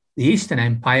 the Eastern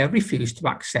Empire refused to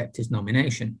accept his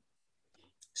nomination.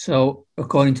 So,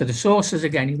 according to the sources,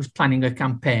 again, he was planning a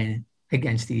campaign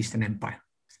against the Eastern Empire.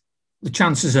 The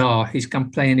chances are his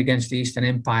campaign against the Eastern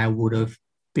Empire would have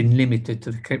been limited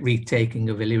to the retaking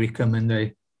of Illyricum and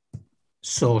the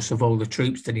source of all the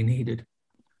troops that he needed.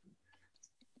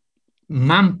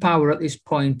 Manpower at this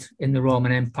point in the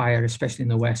Roman Empire, especially in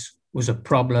the West, was a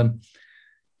problem,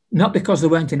 not because there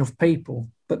weren't enough people,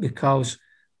 but because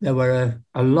there were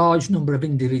a large number of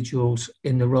individuals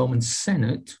in the Roman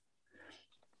Senate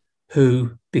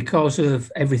who, because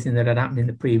of everything that had happened in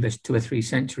the previous 2 or 3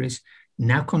 centuries,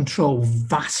 now control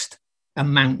vast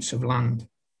amounts of land.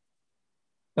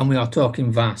 And we are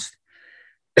talking vast.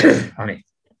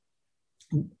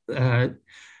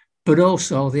 But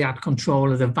also they had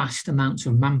control of the vast amounts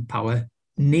of manpower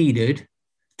needed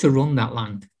to run that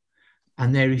land.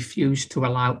 And they refused to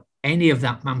allow any of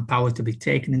that manpower to be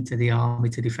taken into the army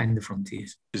to defend the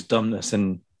frontiers. It's dumbness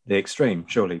in the extreme,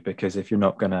 surely, because if you're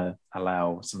not going to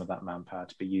allow some of that manpower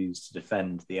to be used to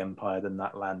defend the empire, then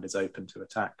that land is open to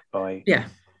attack by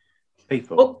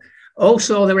people. Well,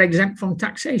 also, they were exempt from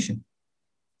taxation.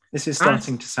 This is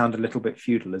starting to sound a little bit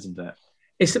feudal, isn't it?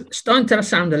 It's starting to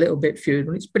sound a little bit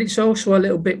feudal, but it's also a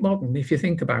little bit modern, if you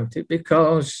think about it,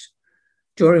 because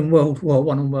during World War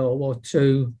I and World War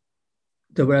II,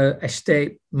 there were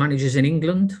estate managers in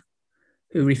England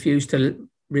who refused to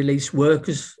release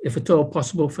workers, if at all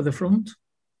possible, for the front.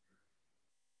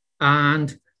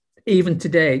 And even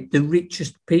today, the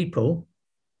richest people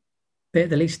pay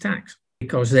the least tax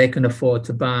because they can afford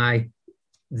to buy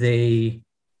the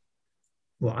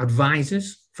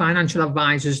financial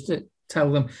advisors that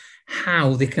tell them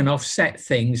how they can offset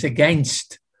things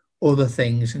against other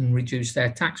things and reduce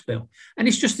their tax bill. And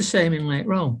it's just the same in late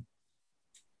Rome.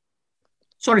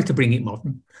 Sorry to bring it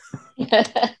modern.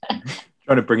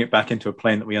 Trying to bring it back into a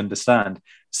plane that we understand.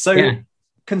 So,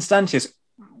 Constantius,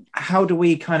 how do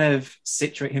we kind of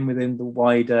situate him within the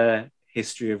wider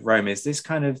history of Rome? Is this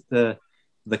kind of the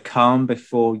calm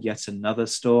before yet another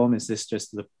storm? Is this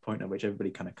just the point at which everybody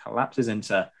kind of collapses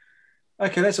into,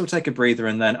 okay, let's all take a breather,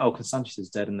 and then, oh, Constantius is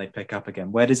dead, and they pick up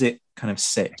again? Where does it kind of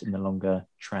sit in the longer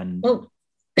trend? Well,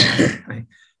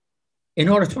 in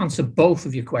order to answer both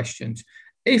of your questions,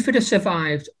 if it had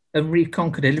survived and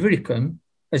reconquered Illyricum,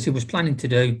 as he was planning to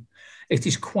do, it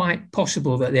is quite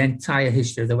possible that the entire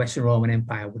history of the Western Roman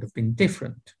Empire would have been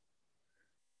different.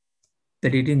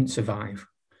 That he didn't survive.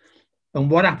 And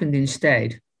what happened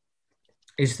instead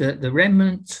is that the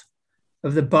remnant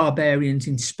of the barbarians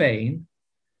in Spain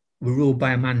were ruled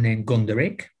by a man named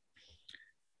Gunderic.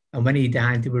 And when he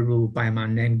died, they were ruled by a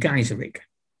man named Gaiseric.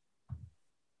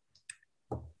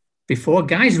 Before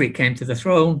Gaiseric came to the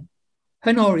throne,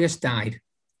 Honorius died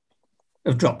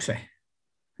of dropsy,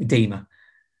 edema.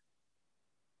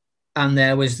 And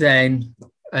there was then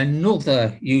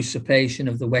another usurpation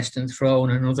of the Western throne,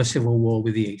 another civil war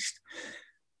with the East.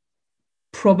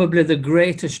 Probably the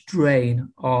greatest drain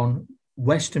on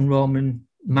Western Roman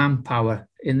manpower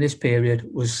in this period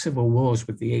was civil wars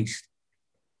with the East.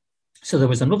 So there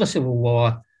was another civil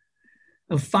war.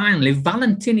 And finally,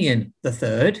 Valentinian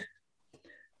III,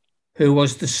 who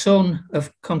was the son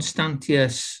of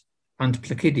Constantius and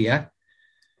Placidia,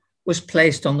 was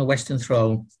placed on the Western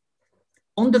throne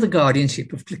under the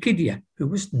guardianship of Placidia, who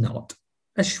was not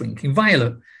a shrinking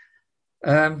violet.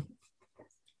 And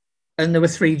there were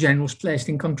three generals placed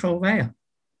in control there: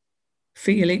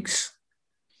 Felix,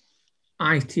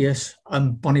 Aetius,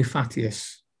 and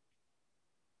Bonifatius.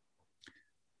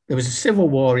 There was a civil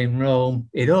war in Rome.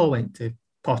 It all went to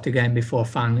pot again before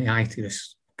finally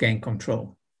Aetius gained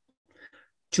control.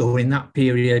 During that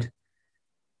period,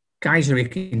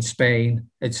 Gaiseric in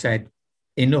Spain had said,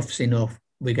 enough's enough,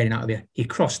 we're getting out of here. He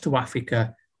crossed to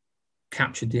Africa,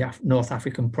 captured the North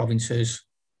African provinces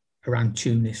around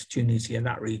Tunisia,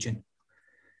 that region.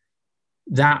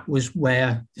 That was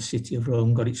where the city of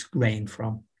Rome got its grain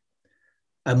from,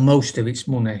 and most of its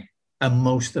money, and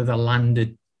most of the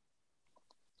landed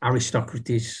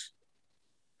aristocracy's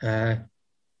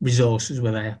resources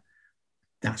were there.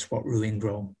 That's what ruined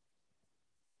Rome.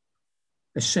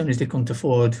 As soon as they couldn't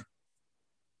afford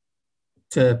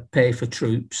to pay for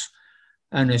troops,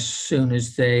 and as soon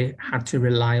as they had to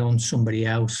rely on somebody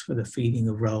else for the feeding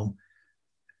of Rome,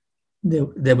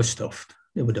 they were stuffed.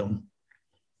 They were done.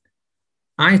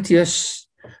 Aetius,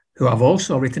 who I've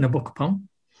also written a book upon,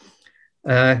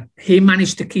 he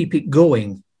managed to keep it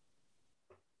going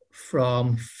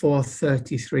from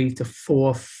 433 to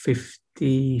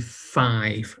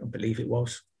 455, I believe it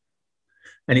was.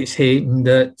 And it's him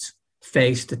that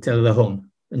faced Attila the Hun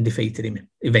and defeated him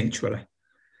eventually.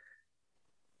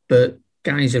 But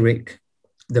Gaiseric,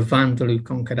 the Vandal who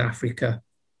conquered Africa,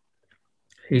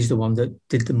 he's the one that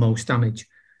did the most damage.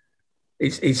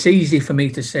 It's easy for me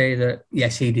to say that,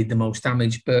 yes, he did the most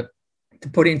damage, but to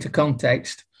put it into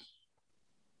context,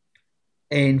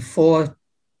 in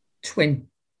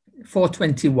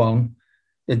 421,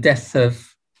 the death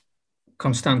of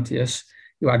Constantius,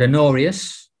 you had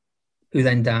Honorius, who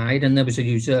then died, and there was a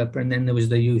usurper, and then there was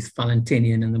the youth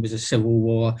Valentinian, and there was a civil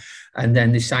war, and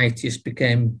then this Aetius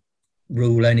became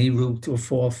ruler, and he ruled till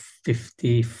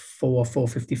 454,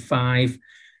 455,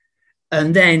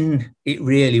 and then it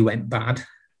really went bad.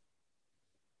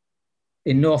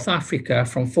 In North Africa,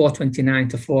 from 429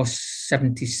 to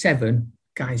 477,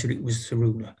 Gaiseric was the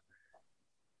ruler.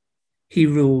 He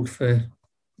ruled for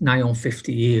nigh on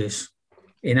 50 years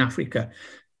in Africa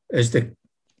as the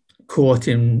court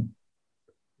in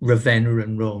Ravenna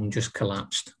and Rome just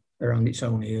collapsed around its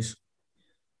own ears.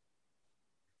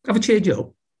 Have a cheered you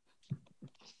up.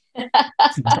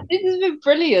 This has been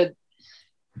brilliant.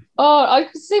 Oh, I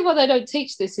can see why they don't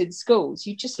teach this in schools.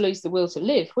 You'd just lose the will to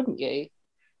live, wouldn't you?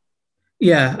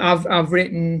 Yeah, I've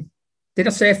written, did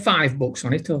I say 5 books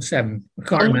on it or 7? I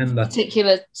can't remember.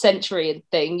 Particular century and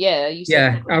thing,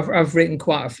 yeah. I've written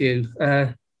quite a few.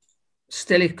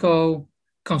 Stilicho,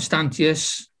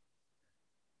 Constantius,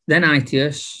 then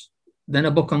Aetius, then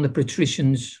a book on the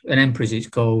patricians and emperors, it's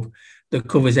called, that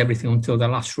covers everything until the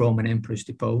last Roman emperors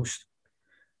deposed.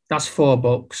 That's 4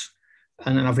 books.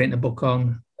 And then I've written a book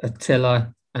on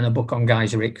Attila and a book on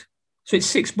Gaiseric. So it's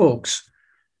 6 books.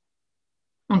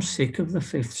 I'm sick of the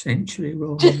 5th century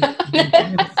Roman.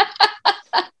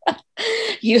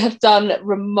 You have done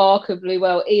remarkably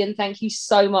well. Ian, thank you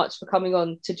so much for coming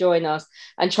on to join us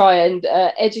and try and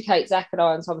educate Zach and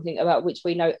I on something about which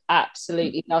we know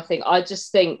absolutely nothing. I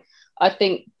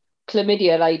think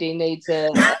Chlamydia Lady needs a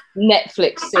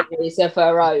Netflix series of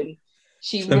her own.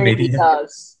 She really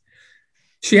does.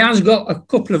 She has got a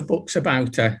couple of books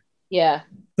about her. Yeah.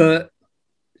 But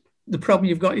the problem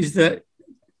you've got is that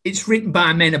it's written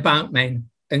by men about men,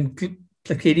 and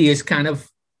Chlamydia is kind of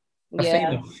a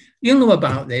female. You'll know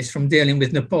about this from dealing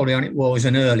with Napoleonic Wars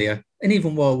and earlier, and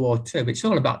even World War II. It's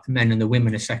all about the men, and the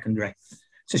women are secondary.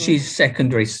 So she's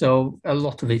secondary, so a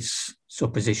lot of it's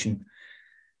supposition.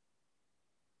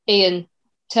 Ian,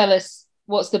 tell us,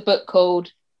 what's the book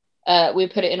called? We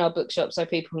put it in our bookshop so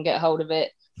people can get hold of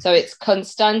it. So it's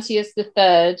Constantius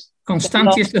III.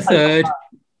 Constantius III,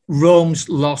 Rome's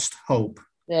Lost Hope.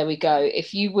 There we go.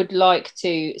 If you would like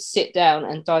to sit down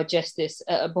and digest this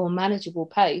at a more manageable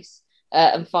pace,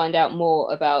 and find out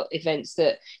more about events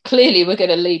that clearly were going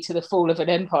to lead to the fall of an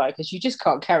empire, because you just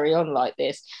can't carry on like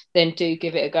this, then do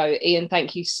give it a go. Ian,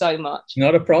 thank you so much.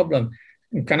 Not a problem.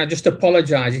 And can I just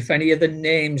apologise if any of the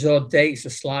names or dates are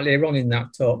slightly wrong in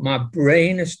that talk? My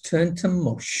brain has turned to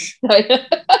mush. I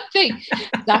think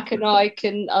Zach and I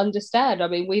can understand. I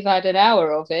mean, we've had an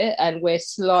hour of it and we're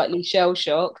slightly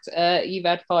shell-shocked. You've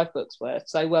had 5 books worth,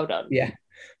 so well done. Yeah,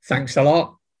 thanks a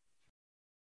lot.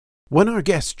 When our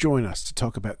guests join us to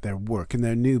talk about their work and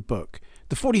their new book,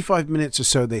 the 45 minutes or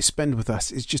so they spend with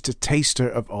us is just a taster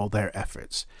of all their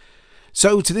efforts.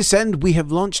 So to this end, we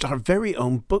have launched our very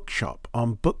own bookshop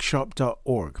on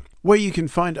bookshop.org, where you can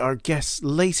find our guests'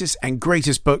 latest and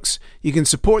greatest books. You can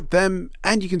support them,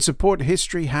 and you can support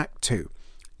History Hack too.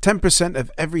 10%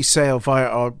 of every sale via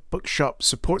our bookshop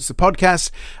supports the podcast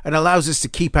and allows us to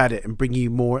keep at it and bring you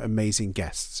more amazing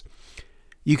guests.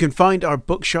 You can find our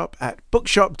bookshop at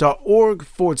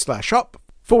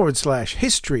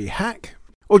bookshop.org/shop/history hack,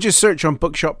 or just search on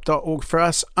bookshop.org for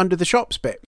us under the shops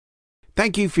bit.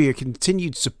 Thank you for your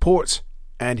continued support,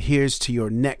 and here's to your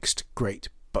next great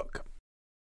book.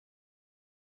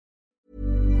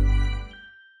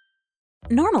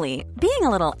 Normally, being a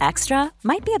little extra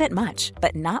might be a bit much,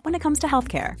 but not when it comes to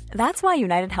healthcare. That's why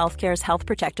United Healthcare's Health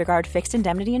Protector Guard fixed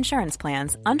indemnity insurance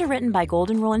plans, underwritten by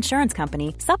Golden Rule Insurance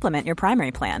Company, supplement your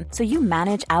primary plan so you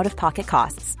manage out-of-pocket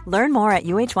costs. Learn more at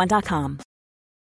uh1.com.